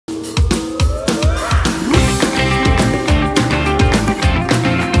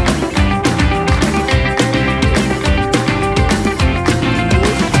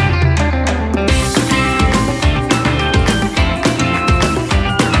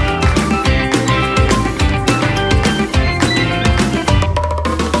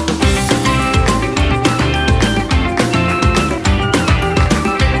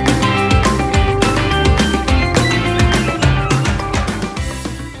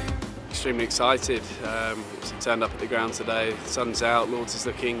extremely excited. Obviously turned up at the ground today. The sun's out. Lords is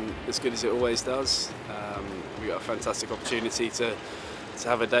looking as good as it always does. We've got a fantastic opportunity to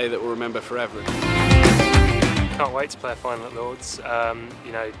have a day that we'll remember forever. Can't wait to play a final at Lords.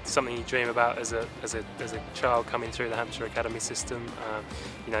 You know, something you dream about as a child coming through the Hampshire Academy system.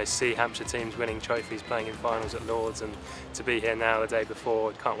 You know, see Hampshire teams winning trophies, playing in finals at Lords, and to be here now the day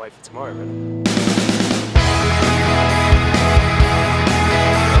before. Can't wait for tomorrow, really.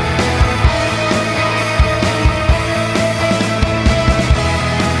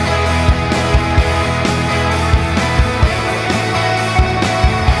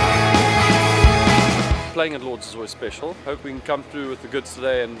 Playing at Lords is always special. Hope we can come through with the goods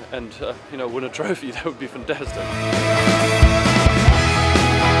today and you know, win a trophy. That would be fantastic.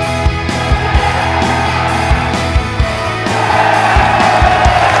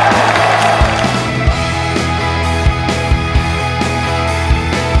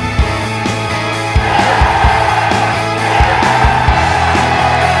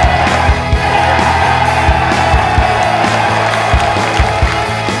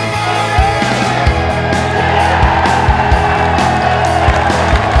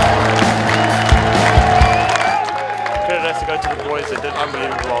 To go to the boys, they did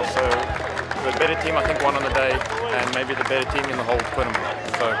unbelievable well. So the better team I think won on the day, and maybe the better team in the whole tournament.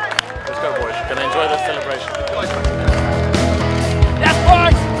 So let's go boys, gonna enjoy this celebration. Yes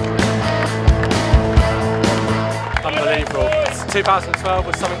boys! Unbelievable. 2012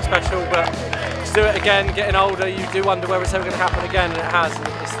 was something special, but to do it again, getting older, you do wonder whether it's ever going to happen again, and it has.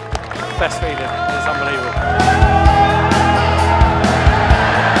 It's the best feeling. It's unbelievable.